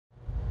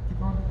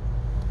Come on.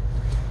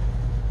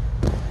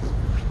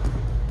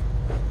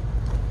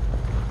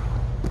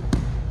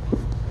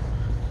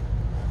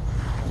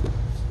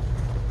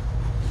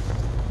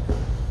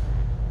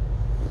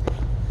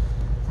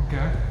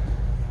 Okay.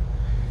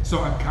 So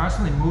I'm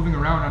constantly moving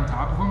around on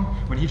top of him.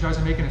 When he tries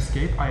to make an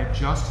escape, I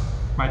adjust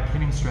my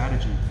pinning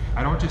strategy.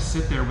 I don't just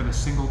sit there with a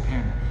single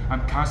pin.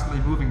 I'm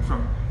constantly moving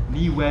from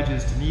knee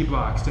wedges to knee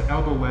blocks to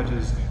elbow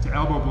wedges to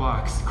elbow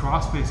blocks,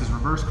 cross faces,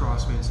 reverse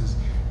cross faces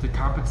to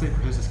compensate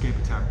for his escape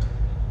attempt.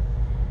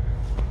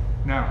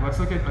 Now let's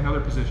look at another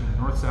position,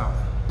 north-south.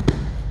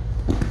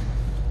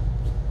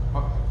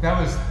 That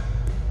was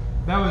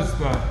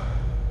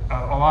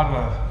a lot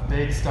of the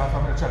vague stuff.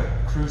 I'm going to try to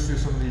cruise through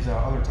some of these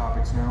other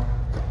topics now.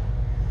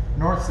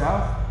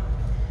 North-south,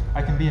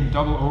 I can be in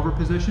double over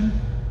position,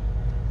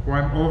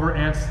 where I'm over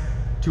Ant's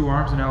 2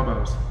 arms and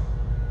elbows.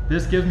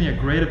 This gives me a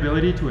great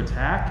ability to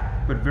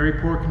attack, but very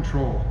poor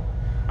control.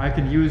 I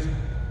can use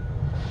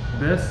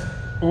this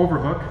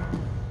overhook,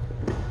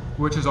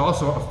 which is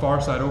also a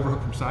far side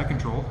overhook from side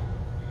control.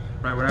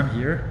 Right when I'm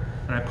here,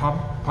 and I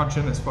punch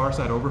in this far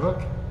side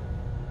overhook,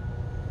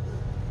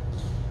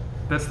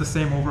 that's the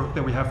same overhook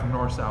that we have from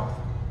north-south.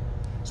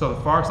 So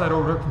the far side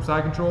overhook from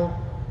side control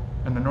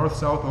and the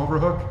north-south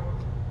overhook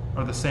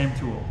are the same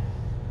tool,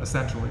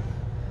 essentially.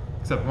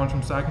 Except one's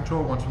from side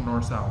control, one's from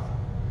north-south.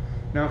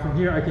 Now from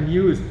here, I can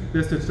use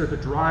this to start to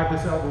drive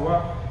this elbow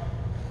up.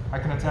 I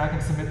can attack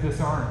and submit this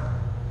arm.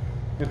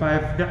 If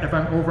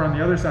I'm over on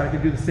the other side, I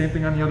can do the same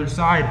thing on the other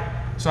side,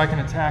 so I can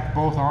attack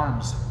both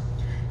arms.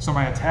 So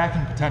my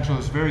attacking potential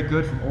is very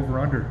good from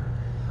over-under.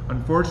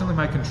 Unfortunately,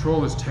 my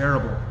control is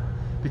terrible,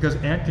 because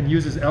Ant can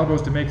use his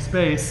elbows to make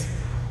space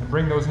and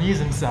bring those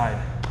knees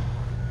inside.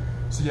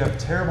 So you have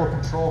terrible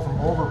control from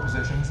over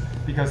positions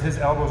because his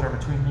elbows are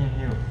between me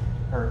and you,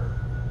 or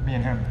me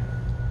and him.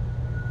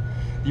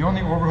 The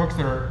only overhooks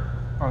that are,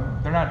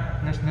 they're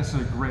not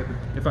necessarily great, but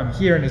if I'm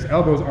here and his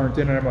elbows aren't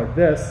in and I'm like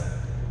this,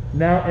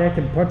 now Ant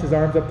can punch his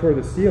arms up toward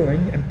the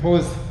ceiling and pull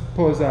his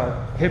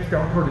hips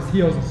down toward his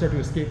heels and start to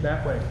escape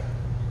that way.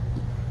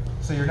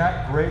 So you're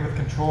not great with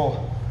control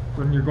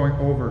when you're going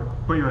over,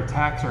 but your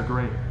attacks are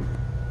great.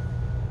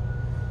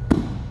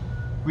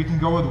 We can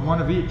go with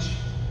one of each.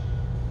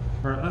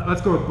 Or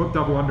let's go with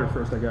double under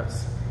first, I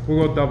guess. We'll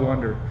go with double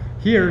under.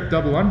 Here,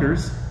 double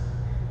unders,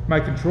 my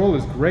control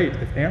is great.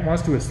 If Ant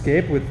wants to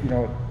escape with,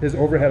 his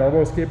overhead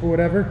elbow escape or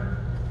whatever,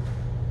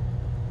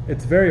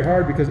 it's very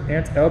hard because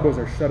Ant's elbows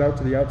are shut out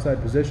to the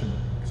outside position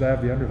because I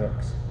have the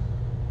underhooks.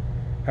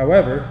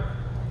 However,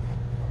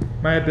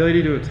 my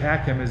ability to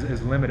attack him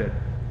is limited.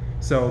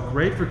 So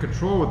great for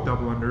control with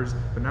double unders,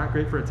 but not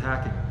great for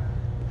attacking.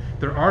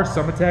 There are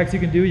some attacks you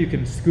can do. You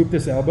can scoop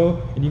this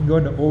elbow and you can go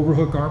into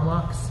overhook arm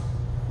locks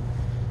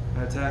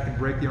and attack and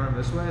break the arm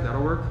this way.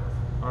 That'll work.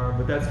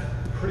 But that's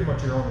pretty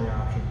much your only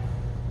option.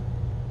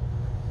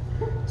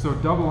 So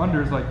double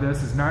unders like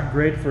this is not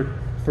great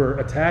for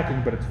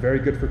attacking, but it's very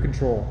good for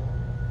control.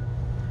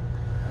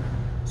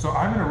 So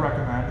I'm going to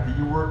recommend that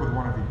you work with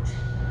one of each.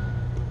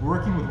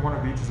 Working with one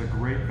of each is a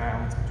great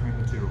balance between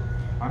the two.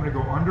 I'm going to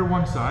go under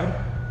one side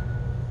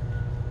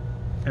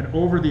and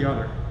over the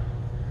other.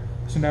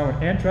 So now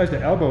when Ant tries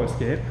to elbow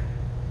escape,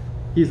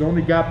 he's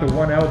only got the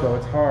one elbow.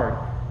 It's hard.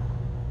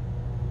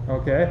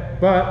 Okay?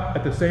 But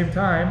at the same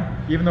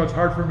time, even though it's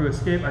hard for him to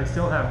escape, I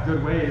still have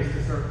good ways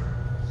to start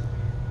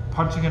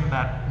punching in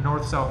that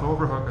north-south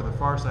overhook or the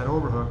far side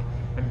overhook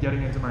and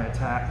getting into my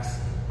attacks.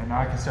 And now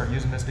I can start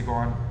using this to go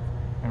on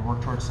and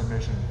work towards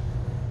submission.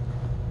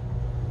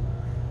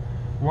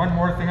 One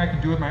more thing I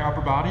can do with my upper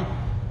body.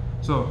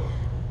 So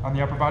on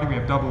the upper body we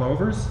have double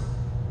overs.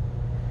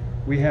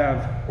 We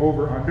have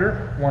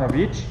over-under, one of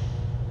each.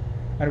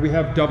 And we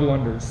have double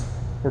unders,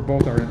 where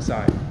both are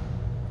inside.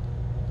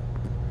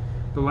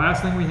 The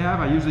last thing we have,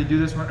 I usually do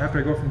this after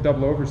I go from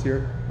double overs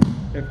here.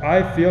 If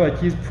I feel like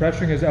he's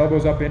pressuring his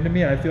elbows up into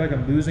me and I feel like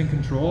I'm losing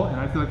control and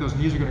I feel like those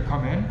knees are going to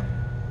come in,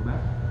 go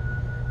back.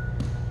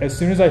 As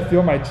soon as I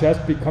feel my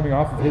chest be coming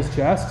off of his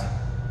chest,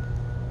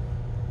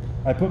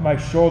 I put my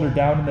shoulder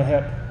down in the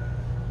hip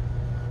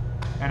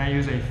and I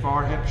use a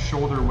far hip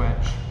shoulder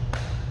wedge.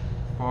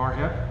 Far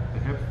hip, the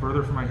hip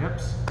further from my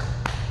hips,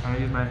 and I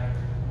use my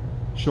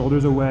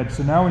shoulders a wedge.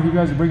 So now when he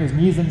tries to bring his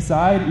knees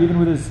inside, even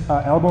with his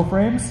elbow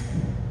frames,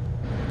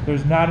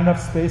 there's not enough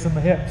space on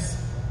the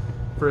hips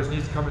for his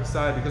knees to come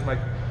inside because my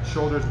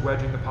shoulder's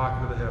wedging the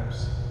pocket of the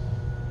hips.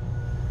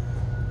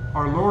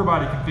 Our lower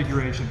body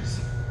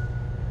configurations.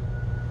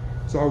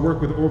 So I'll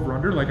work with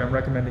over-under like I'm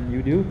recommending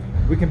you do.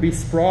 We can be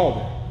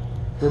sprawled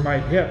where my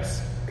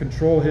hips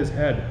control his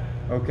head,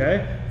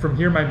 okay? From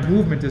here my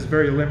movement is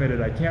very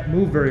limited. I can't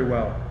move very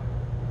well.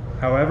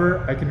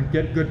 However, I can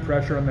get good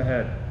pressure on the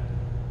head.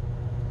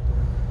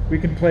 We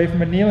can play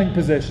from a kneeling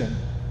position.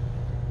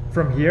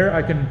 From here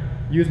I can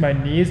use my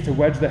knees to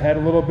wedge the head a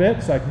little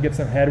bit so I can get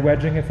some head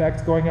wedging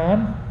effects going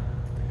on.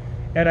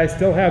 And I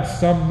still have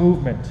some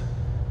movement.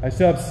 I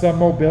still have some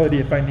mobility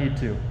if I need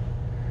to.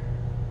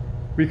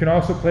 We can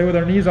also play with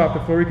our knees off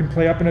the floor. We can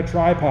play up in a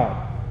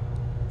tripod.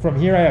 From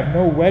here I have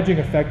no wedging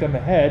effect on the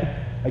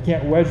head. I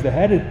can't wedge the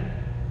head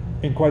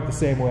in quite the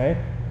same way.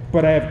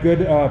 but I have good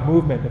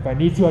movement. If I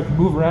need to, I can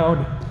move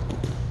around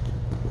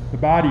the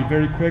body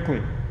very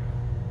quickly.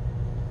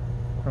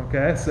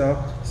 Okay,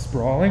 so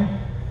sprawling,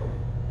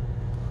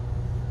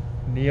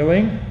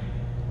 kneeling,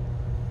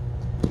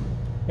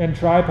 and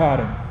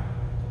tripoding.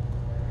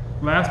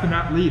 Last but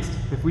not least,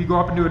 if we go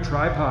up into a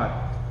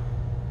tripod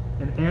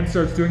and Ant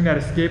starts doing that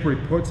escape where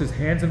he puts his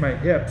hands in my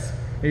hips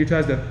and he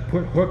tries to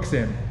put hooks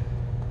in.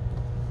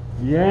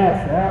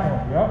 Yes,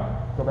 that one,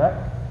 yep, go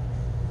back.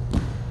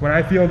 When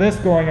I feel this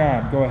going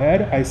on, go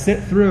ahead, I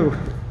sit through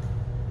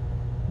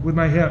with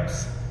my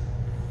hips.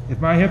 If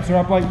my hips are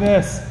up like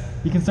this,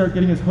 he can start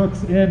getting his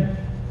hooks in.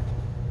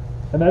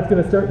 And that's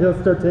gonna start, he'll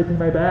start taking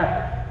my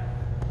back.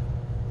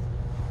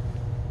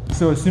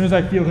 So as soon as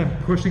I feel him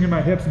pushing in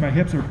my hips, and my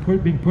hips are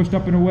being pushed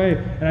up and away,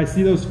 and I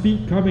see those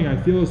feet coming, I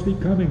feel those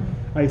feet coming,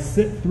 I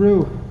sit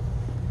through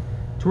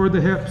toward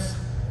the hips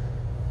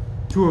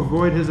to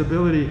avoid his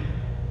ability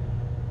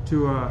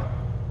to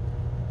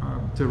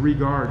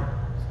re-guard.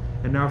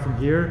 And now from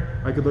here,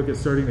 I could look at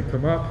starting to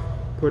come up,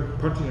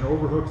 punching in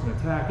overhooks and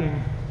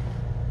attacking,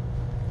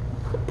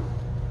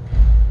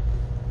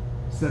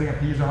 setting up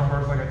these arm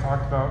bars like I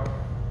talked about,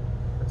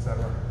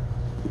 etc.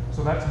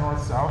 So that's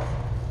north-south.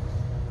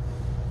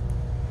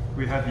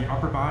 We had the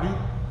upper body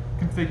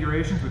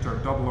configurations, which are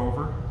double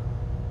over,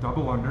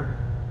 double under.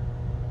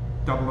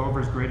 Double over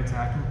is great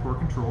attacking, poor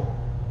control.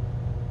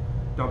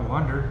 Double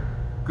under,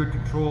 good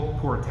control,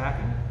 poor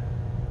attacking.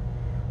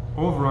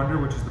 Over under,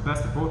 which is the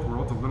best of both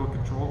worlds, a little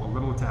control, a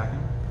little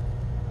attacking.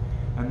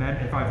 And then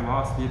if I've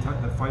lost the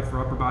fight for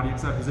upper body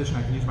inside position,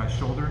 I can use my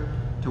shoulder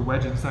to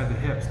wedge inside the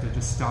hips to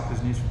just stop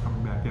his knees from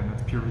coming back in.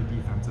 That's purely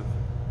defensive.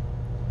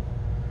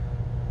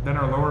 Then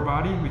our lower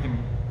body, we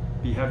can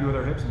be heavy with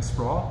our hips and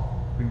sprawl.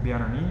 We can be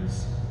on our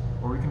knees,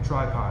 or we can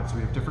tripod. So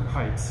we have different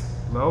heights,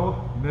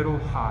 low, middle,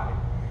 high.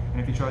 And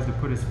if he tries to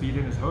put his feet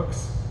in his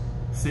hooks,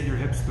 sit your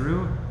hips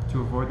through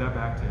to avoid that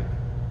back take.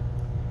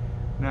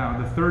 Now,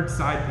 the third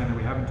side pin that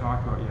we haven't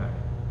talked about yet,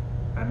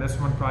 and this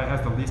one probably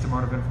has the least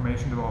amount of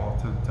information at all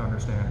to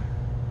understand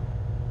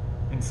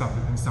in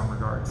some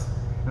regards,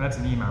 and that's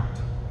knee mount.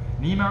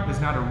 Knee mount is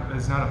not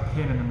a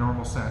pin in the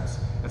normal sense.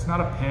 It's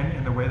not a pin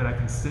in the way that I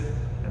can sit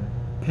and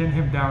pin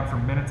him down for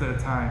minutes at a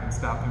time and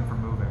stop him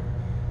from moving.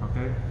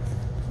 Okay?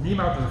 Knee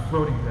mount is a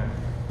floating pin.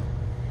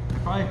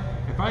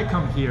 If I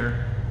come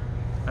here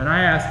and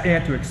I ask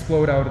Ant to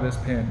explode out of this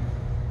pin,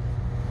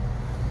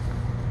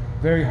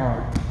 very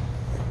hard.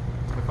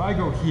 If I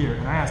go here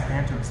and I ask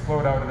Ant to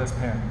explode out of this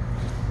pin,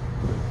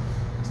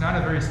 it's not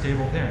a very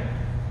stable pin.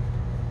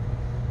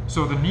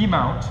 So the knee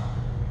mount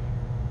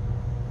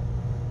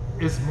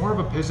is more of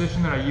a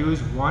position that I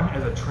use, one,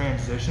 as a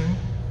transition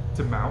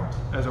to mount,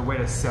 as a way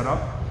to set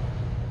up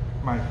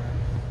my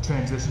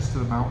transitions to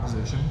the mount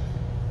position,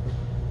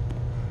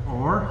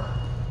 or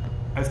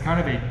as kind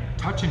of a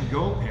touch and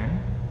go pin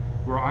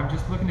where I'm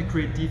just looking to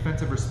create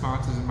defensive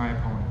responses in my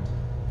opponent,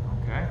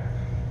 okay?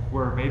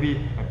 Where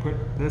maybe I put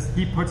this,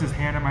 he puts his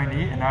hand on my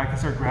knee and now I can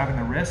start grabbing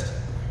the wrist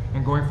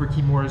and going for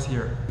kimuras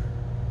here.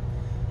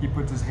 He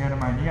puts his hand on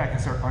my knee, I can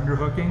start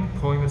underhooking,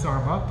 pulling this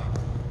arm up,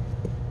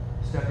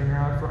 stepping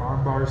around for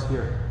arm bars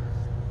here.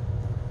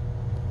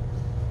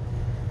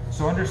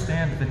 So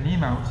understand that the knee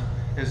mount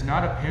is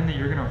not a pin that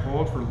you're gonna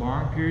hold for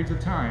long periods of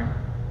time.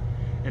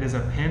 It is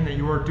a pin that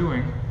you are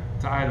doing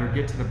to either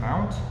get to the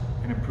mount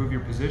and improve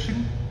your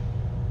position,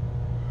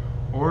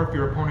 or if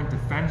your opponent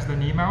defends the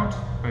knee mount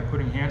by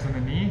putting hands on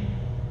the knee,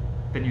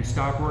 then you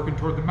stop working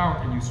toward the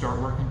mount and you start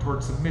working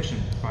toward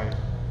submission by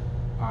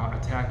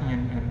attacking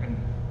and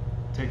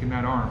taking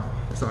that arm.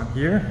 So I'm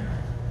here.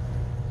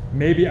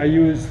 Maybe I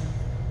use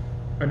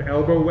an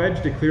elbow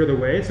wedge to clear the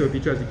way, so if he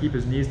tries to keep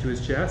his knees to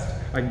his chest,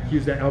 I can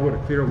use that elbow to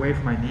clear away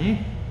from my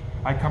knee.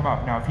 I come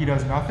up. Now if he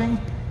does nothing,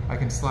 I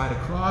can slide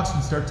across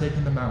and start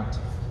taking the mount.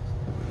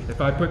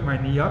 If I put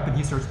my knee up and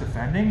he starts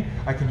defending,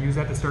 I can use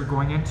that to start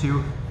going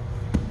into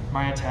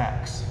my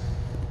attacks.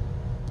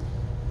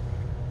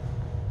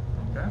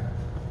 Okay?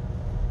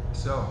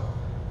 So,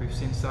 we've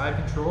seen side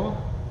control,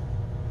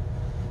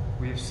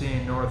 we've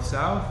seen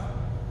north-south,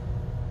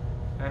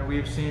 and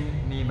we've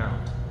seen knee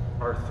mount,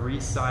 our three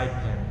side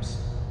pins.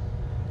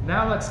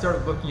 Now let's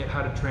start looking at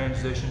how to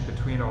transition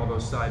between all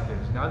those side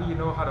pins. Now that you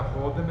know how to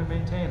hold them and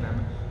maintain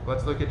them,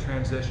 let's look at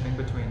transitioning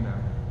between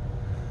them.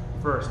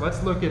 First,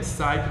 let's look at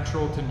side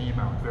control to knee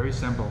mount. Very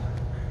simple.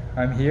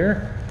 I'm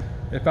here.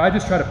 If I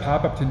just try to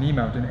pop up to knee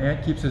mount and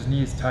Ant keeps his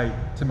knees tight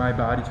to my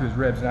body, to his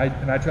ribs,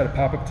 and I try to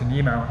pop up to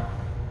knee mount,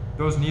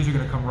 those knees are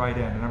going to come right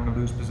in and I'm going to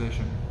lose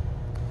position.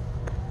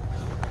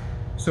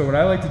 So what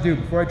I like to do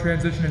before I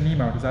transition to knee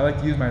mount is I like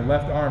to use my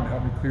left arm to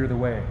help me clear the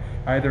way.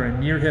 Either a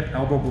near hip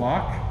elbow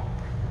block,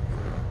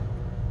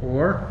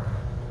 or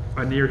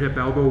a near hip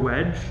elbow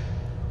wedge,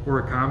 or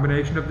a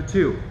combination of the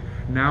two.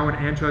 Now when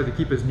Ant tries to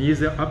keep his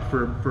knees up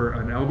for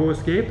an elbow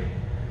escape,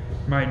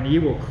 my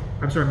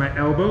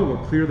elbow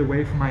will clear the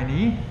way for my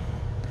knee,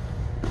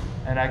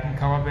 and I can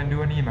come up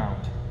into a knee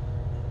mount.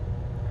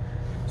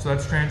 So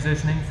that's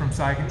transitioning from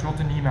side control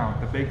to knee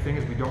mount. The big thing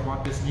is we don't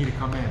want this knee to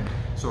come in.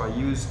 So I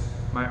use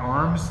my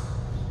arms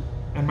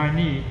and my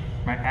knee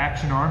my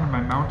action arm and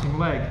my mounting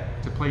leg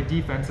to play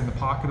defense in the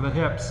pocket of the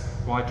hips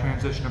while I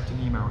transition up to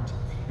knee mount.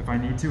 If I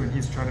need to, and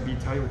he's trying to be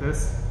tight with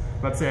this,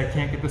 let's say I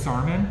can't get this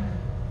arm in,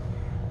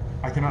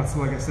 I can also,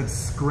 like I said,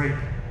 scrape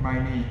my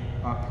knee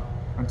up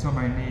until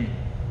my knee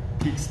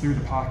peeks through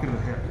the pocket of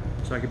the hip.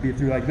 So I could be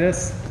through like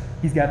this.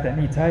 He's got that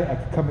knee tight. I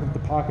could come into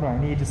the pocket of my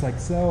knee just like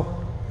so.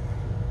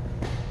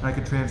 And I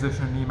could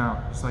transition a knee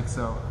mount just like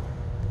so.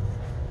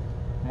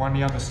 One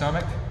knee on the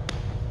stomach,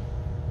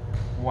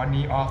 one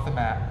knee off the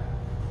mat.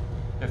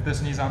 If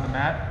this knee's on the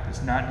mat,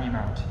 it's not knee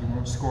mount. You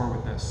won't score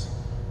with this.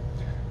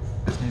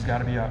 This knee's got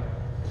to be up.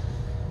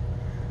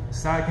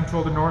 Side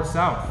control to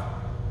north-south.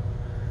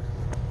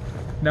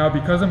 Now,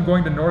 because I'm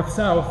going to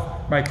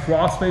north-south, my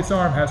cross-face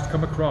arm has to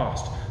come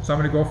across. So I'm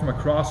going to go from a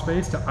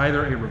cross-face to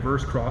either a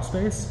reverse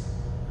cross-face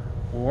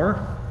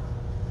or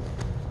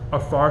a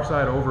far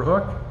side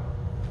overhook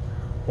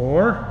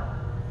or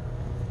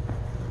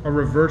a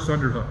reverse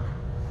underhook.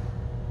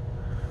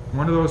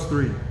 One of those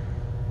three.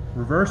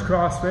 Reverse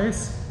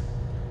cross-face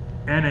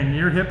and a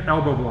near hip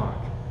elbow block.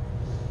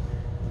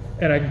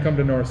 And I can come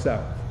to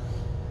north-south.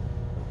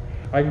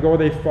 I can go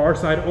with a far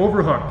side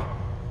overhook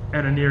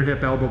and a near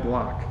hip elbow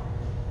block.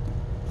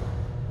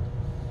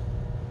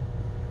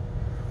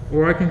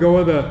 Or I can go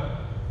with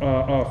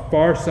a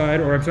far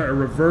side, or I'm sorry, a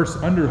reverse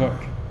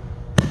underhook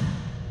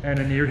and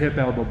a near hip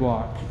elbow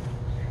block.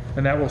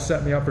 And that will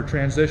set me up for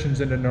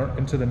transitions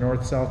into the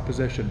north-south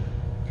position.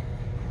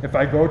 If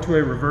I go to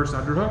a reverse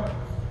underhook,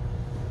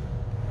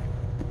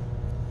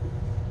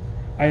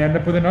 I end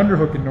up with an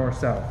underhook in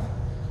north-south.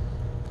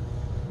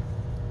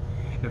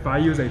 If I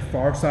use a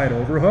far side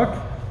overhook,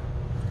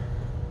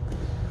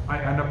 I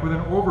end up with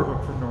an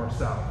overhook from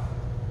north-south.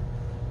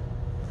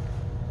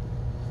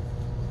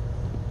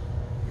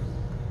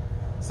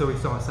 So we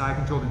saw side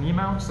control to knee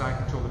mount, side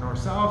control to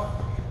north-south.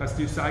 Let's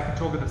do side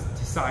control to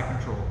side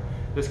control.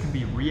 This can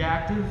be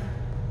reactive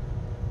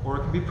or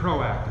it can be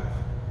proactive.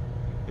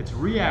 It's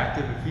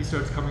reactive if he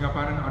starts coming up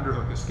on an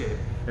underhook escape.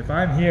 If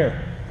I'm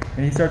here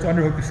and he starts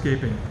underhook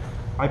escaping,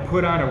 I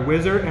put on a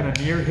whizzer and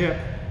a near hip,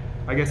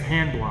 I guess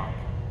hand block,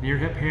 near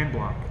hip hand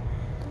block.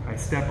 I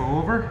step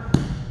over.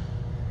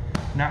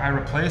 Now I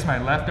replace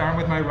my left arm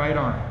with my right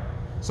arm.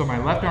 So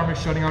my left arm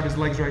is shutting out his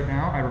legs right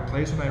now. I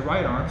replace with my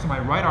right arm, so my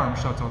right arm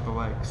shuts out the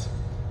legs.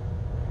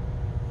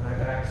 And I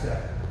back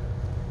step.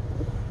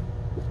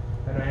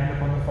 And I end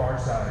up on the far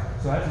side.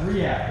 So that's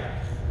reactive.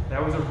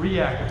 That was a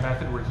reactive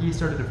method where he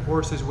started to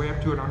force his way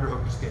up to an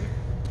underhook escape.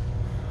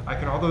 I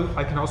can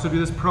also do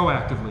this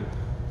proactively.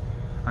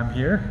 I'm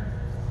here.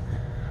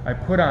 I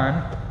put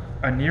on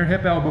a near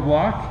hip elbow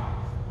block,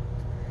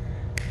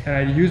 and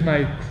I use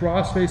my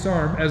cross-face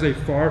arm as a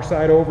far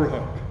side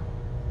overhook.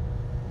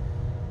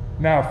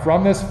 Now,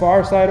 from this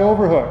far side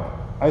overhook,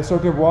 I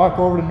start to walk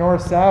over to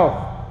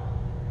north-south,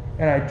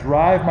 and I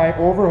drive my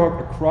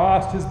overhook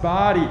across his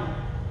body,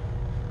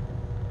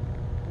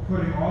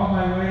 putting all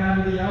my weight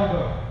onto the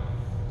elbow,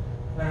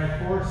 and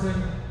I force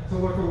him to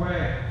look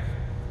away.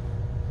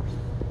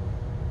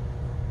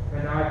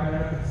 And now I can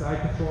end up in side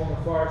control on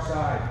the far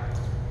side.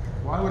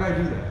 Why would I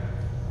do that?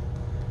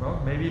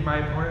 Well, maybe my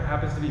opponent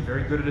happens to be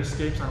very good at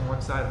escapes on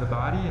one side of the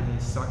body and he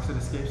sucks at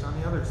escapes on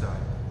the other side.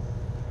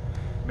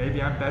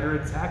 Maybe I'm better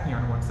at attacking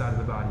on one side of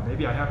the body.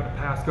 Maybe I happen to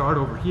pass guard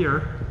over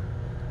here,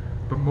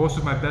 but most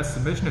of my best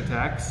submission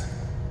attacks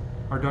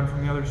are done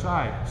from the other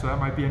side. So that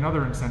might be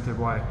another incentive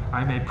why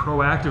I may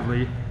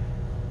proactively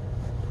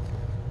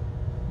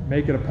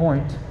make it a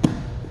point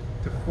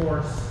to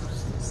force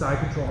side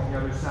control on the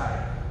other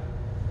side.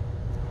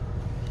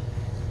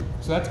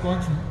 So that's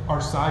going from our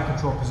side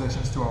control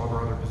positions to all of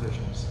our other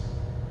positions.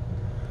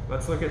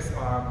 Let's look at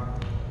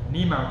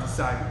knee mount to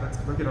side. Let's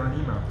look at our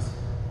knee mounts.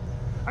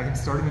 I can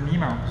start in the knee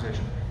mount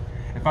position.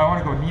 If I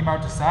want to go knee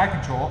mount to side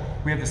control,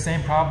 we have the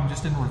same problem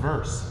just in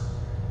reverse.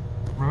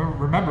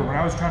 Remember, when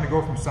I was trying to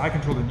go from side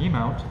control to knee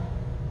mount,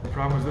 the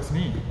problem was this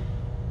knee.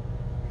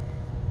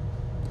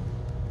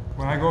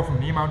 When I go from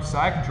knee mount to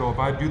side control, if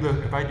I do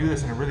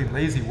this in a really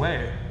lazy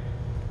way,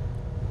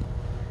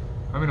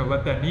 I'm going to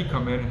let that knee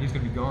come in and he's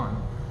going to be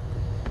gone.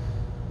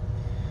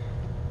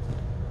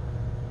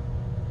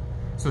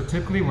 So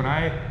typically when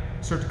I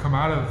start to come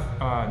out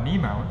of knee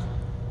mount,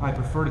 I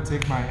prefer to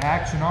take my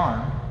action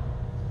arm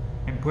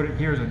and put it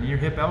here as a near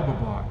hip elbow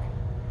block.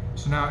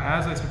 So now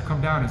as I start to come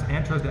down, as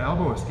Ant tries to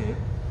elbow escape,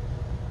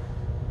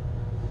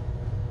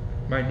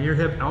 my near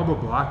hip elbow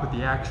block with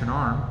the action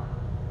arm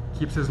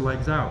keeps his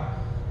legs out.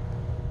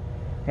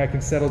 I can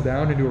settle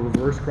down into a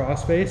reverse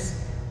crossface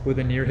with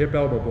a near hip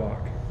elbow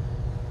block.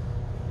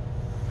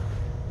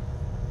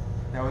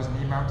 That was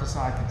knee mount to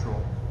side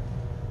control.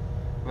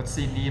 Let's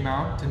see knee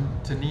mount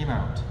to knee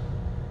mount.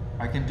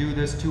 I can do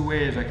this two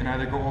ways. I can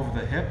either go over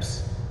the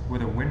hips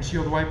with a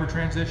windshield wiper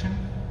transition,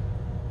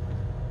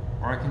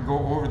 or I can go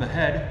over the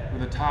head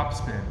with a top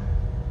spin.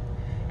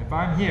 If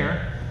I'm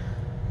here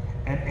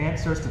and Ant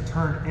starts to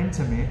turn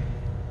into me,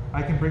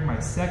 I can bring my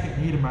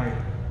second knee to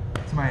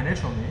my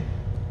initial knee,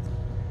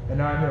 and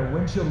now I'm going to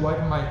windshield wipe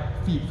my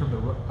feet from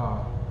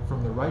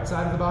the right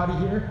side of the body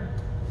here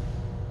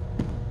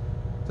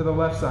to the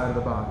left side of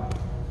the body.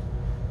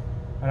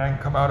 and I can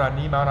come out on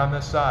knee mount on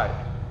this side.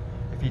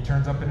 If he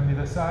turns up into me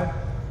this side,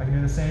 I can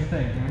do the same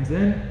thing. Hands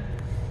in,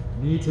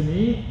 knee to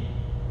knee,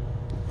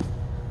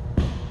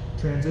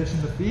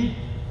 transition the feet,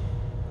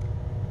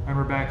 and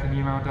we're back to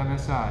knee mount on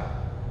this side.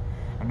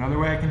 Another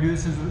way I can do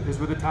this is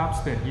with a top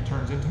spin. He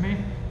turns into me.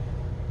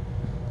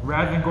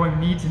 Rather than going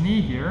knee to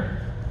knee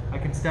here, I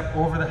can step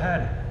over the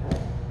head,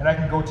 and I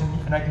can go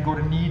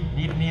to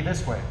knee to knee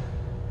this way.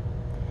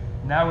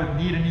 Now with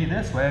knee to knee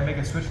this way, I make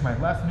a switch from my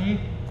left knee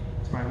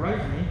to my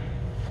right knee.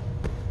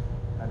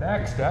 I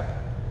back step,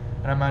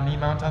 and I'm on knee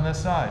mount on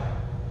this side.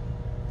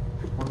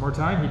 One more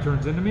time, he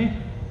turns into me.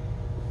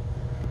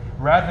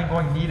 Rather than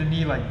going knee to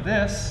knee like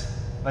this,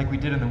 like we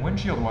did in the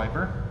windshield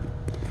wiper,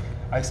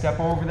 I step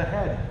over the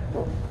head,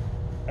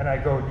 and I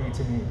go knee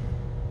to knee.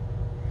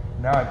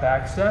 Now I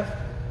back step,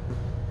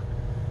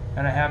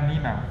 and I have knee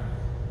mount.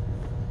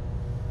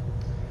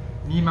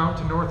 Knee mount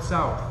to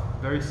north-south,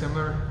 very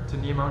similar to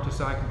knee mount to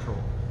side control.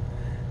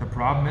 The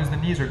problem is the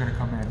knees are going to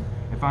come in.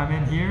 If I'm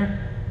in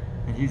here,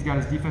 and he's got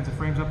his defensive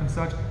frames up and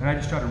such, and I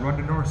just try to run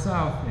to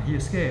north-south, and he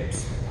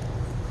escapes,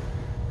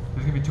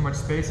 there's going to be too much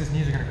space, his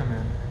knees are going to come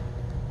in.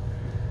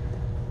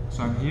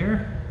 So I'm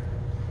here.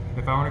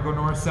 If I want to go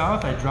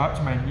north-south, I drop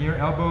to my near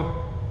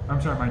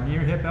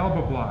hip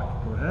elbow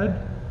block. Go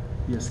ahead.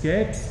 He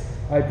escapes.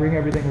 I bring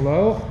everything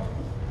low.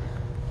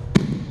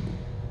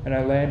 And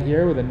I land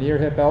here with a near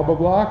hip elbow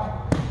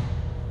block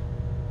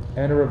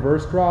and a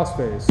reverse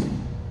crossface.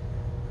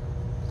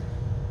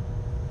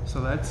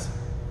 So that's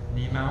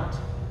knee mount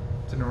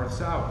to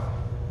north-south.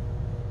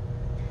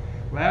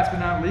 Last but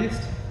not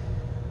least,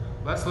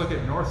 let's look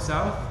at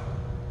north-south,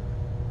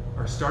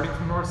 or starting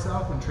from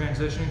north-south and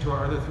transitioning to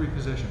our other three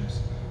positions.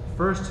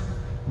 First,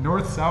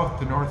 north-south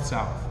to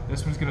north-south.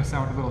 This one's going to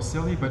sound a little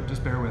silly, but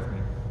just bear with me.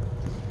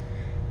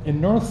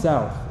 In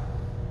north-south,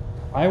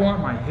 I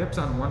want my hips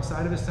on one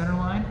side of the center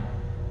line,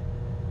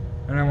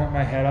 and I want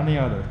my head on the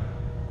other.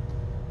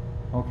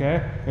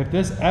 Okay? If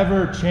this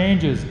ever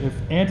changes, if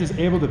Ant is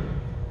able to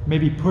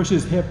maybe push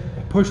his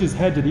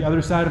head to the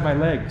other side of my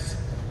legs,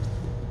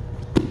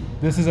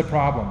 this is a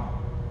problem.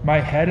 My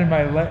head and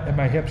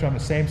my hips are on the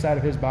same side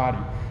of his body.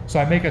 So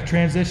I make a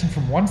transition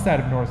from one side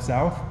of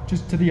north-south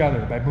just to the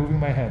other by moving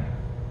my head.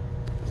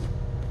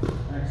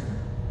 Excellent.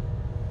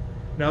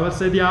 Now let's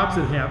say the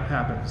opposite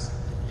happens.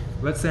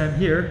 Let's say I'm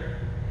here,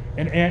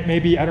 and Ant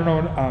maybe, I don't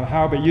know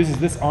how, but uses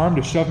this arm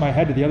to shove my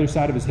head to the other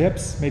side of his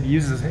hips, maybe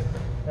uses it,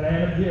 and I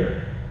end up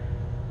here.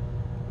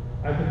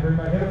 I can bring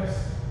my hips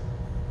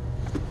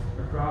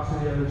across to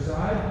the other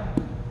side,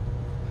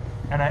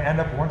 and I end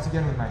up once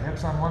again with my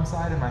hips on one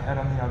side and my head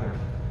on the other.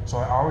 So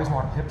I always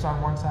want hips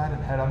on one side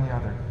and head on the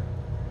other.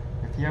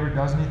 If he ever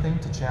does anything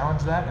to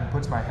challenge that and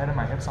puts my head and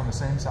my hips on the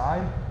same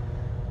side,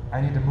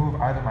 I need to move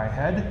either my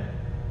head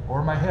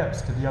or my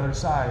hips to the other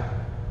side,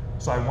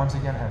 so I once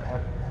again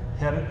have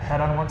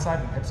head on one side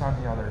and hips on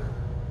the other.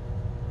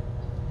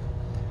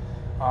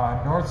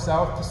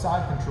 North-south to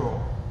side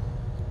control.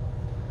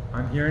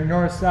 I'm here in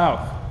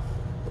north-south.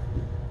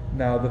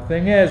 Now the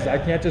thing is, I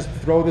can't just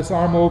throw this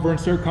arm over and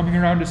start coming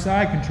around to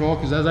side control,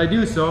 because as I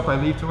do so, if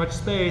I leave too much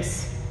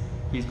space,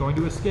 he's going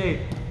to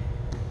escape.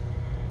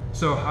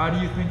 So how do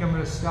you think I'm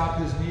going to stop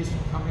his knees from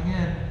coming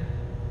in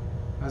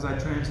as I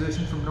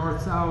transition from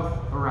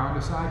north-south around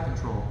to side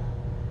control?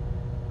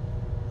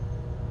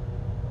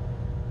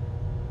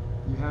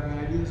 You have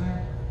any ideas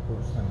there?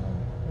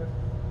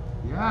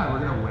 Yeah, we're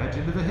going to wedge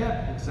into the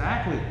hip.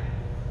 Exactly.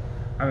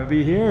 I'm going to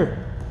be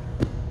here.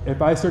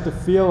 If I start to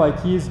feel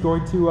like he's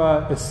going to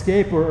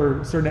escape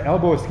or starting to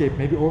elbow escape,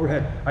 maybe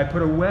overhead, I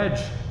put a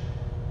wedge,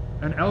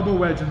 an elbow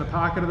wedge in the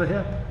pocket of the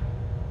hip.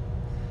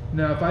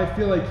 Now, if I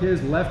feel like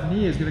his left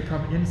knee is going to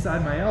come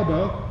inside my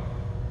elbow,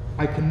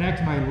 I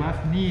connect my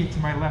left knee to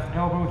my left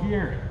elbow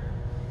here.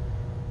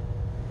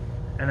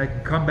 And I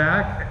can come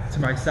back to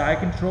my side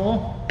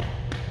control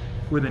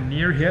with a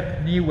near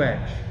hip knee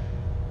wedge.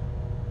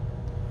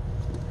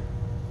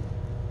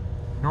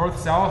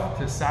 North-south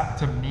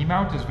to knee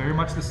mount is very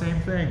much the same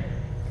thing.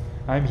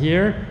 I'm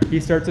here, he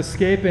starts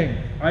escaping.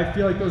 I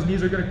feel like those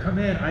knees are going to come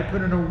in. I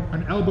put in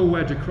an elbow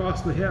wedge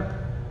across the hip.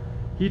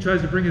 He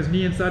tries to bring his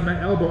knee inside my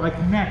elbow. I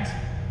connect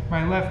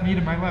my left knee to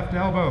my left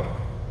elbow.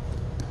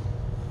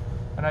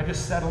 And I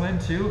just settle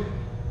into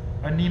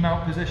a knee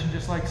mount position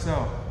just like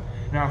so.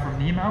 Now from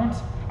knee mount,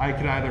 I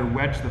could either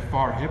wedge the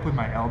far hip with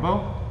my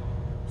elbow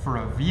for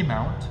a V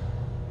mount.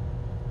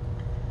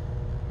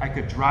 I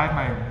could drive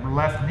my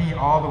left knee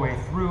all the way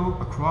through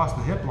across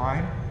the hip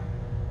line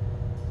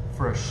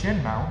for a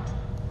shin mount.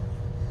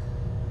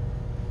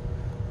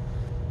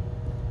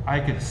 I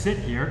could sit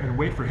here and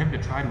wait for him to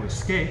try to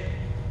escape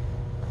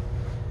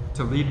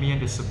to lead me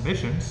into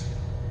submissions.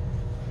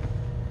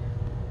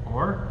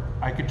 Or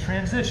I could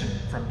transition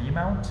from knee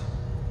mount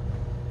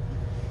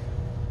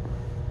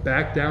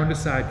back down to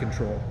side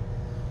control.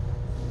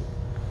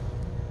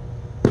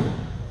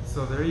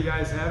 So there you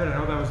guys have it. I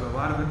know that was a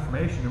lot of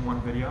information in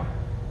one video.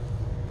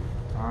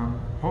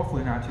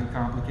 Hopefully not too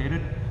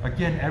complicated.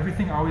 Again,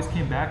 everything always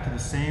came back to the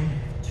same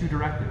two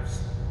directives.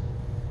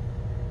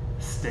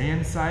 Stay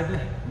inside the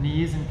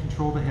knees and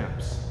control the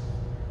hips.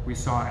 We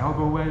saw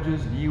elbow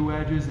wedges,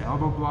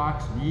 elbow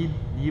blocks,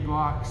 knee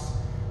blocks.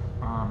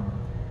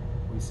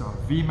 We saw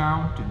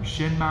V-mount and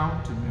shin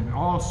mount and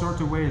all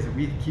sorts of ways that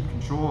we keep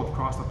control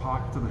across the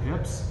pockets of the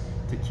hips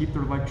to keep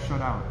their legs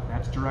shut out.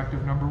 That's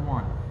directive number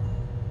 1.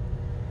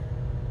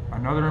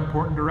 Another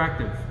important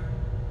directive,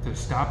 to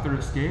stop their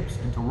escapes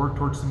and to work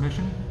towards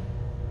submission.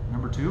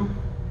 Number 2,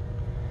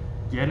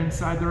 get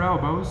inside their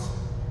elbows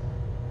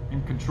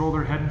and control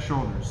their head and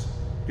shoulders.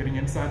 Getting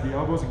inside the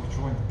elbows and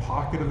controlling the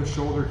pocket of the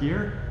shoulder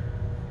here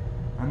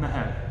and the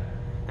head.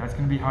 That's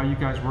going to be how you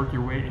guys work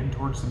your way in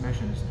towards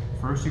submissions.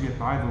 First, you get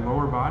by the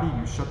lower body,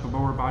 you shut the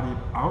lower body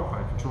out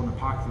by controlling the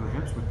pockets of the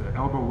hips with the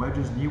elbow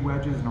wedges, knee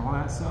wedges, and all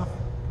that stuff.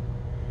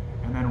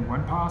 And then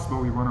when possible,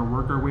 we want to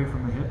work our way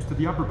from the hips to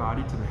the upper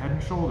body, to the head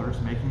and shoulders,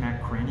 making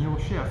that cranial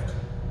shift.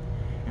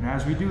 And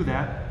as we do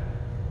that,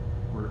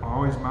 we're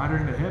always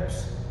monitoring the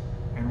hips,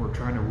 and we're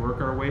trying to work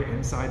our way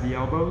inside the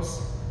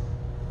elbows.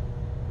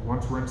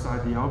 Once we're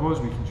inside the elbows,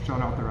 we can shut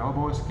out their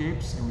elbow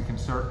escapes, and we can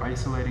start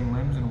isolating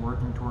limbs and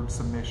working towards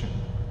submission.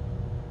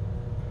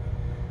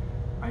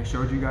 I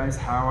showed you guys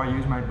how I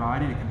use my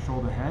body to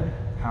control the head,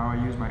 how I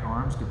use my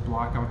arms to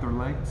block out their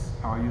legs,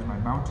 how I use my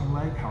mounting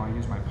leg, how I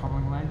use my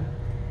pummeling leg.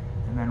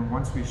 And then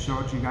once we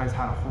showed you guys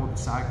how to hold the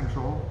side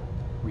control,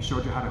 we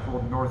showed you how to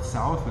hold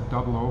north-south with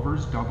double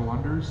overs, double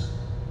unders,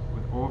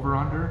 with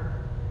over-under,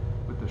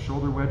 with the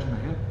shoulder wedge in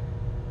the hip.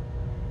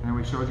 And then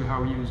we showed you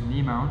how we use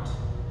knee mount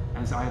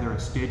as either a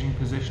staging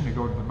position to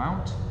go to the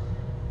mount,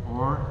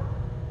 or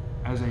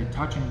as a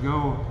touch and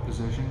go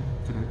position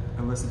to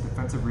elicit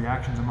defensive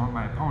reactions among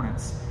my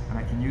opponents, and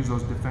I can use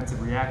those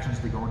defensive reactions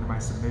to go into my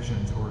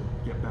submissions or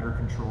get better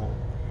control.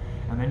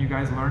 And then you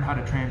guys learn how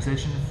to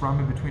transition from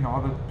and between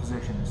all the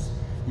positions.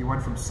 You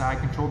went from side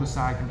control to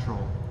side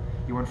control.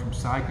 You went from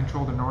side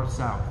control to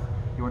north-south.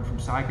 You went from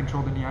side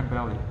control to knee on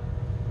belly.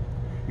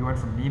 You went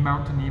from knee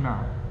mount to knee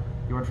mount.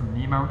 You went from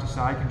knee mount to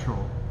side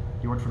control.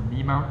 You went from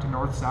knee mount to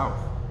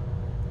north-south.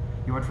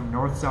 You went from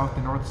north-south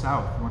to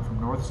north-south. You went from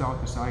north-south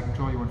to side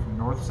control. You went from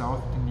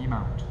north-south to knee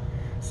mount.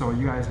 So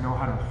you guys know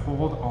how to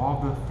hold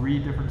all the 3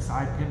 different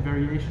side pin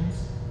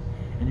variations,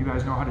 and you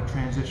guys know how to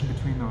transition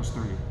between those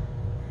 3.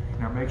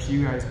 Now make sure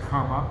you guys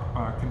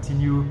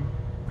continue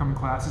coming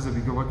classes as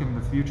we go look in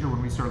the future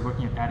when we start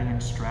looking at adding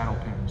in straddle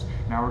pins.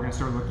 Now we're going to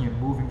start looking at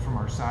moving from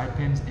our side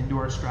pins into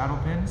our straddle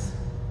pins.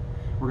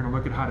 We're going to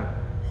look at how to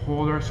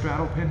hold our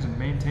straddle pins and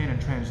maintain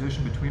and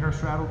transition between our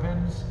straddle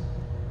pins.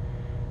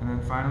 And then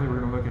finally, we're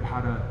going to look at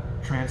how to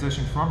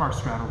transition from our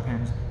straddle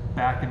pins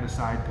back into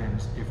side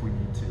pins if we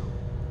need to.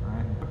 All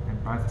right?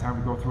 And by the time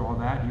we go through all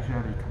that, you should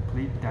have a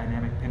complete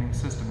dynamic pinning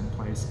system in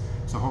place,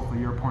 so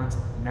hopefully your opponents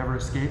never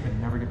escape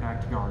and never get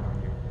back to guard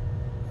on you.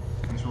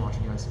 Thanks for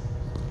watching, guys.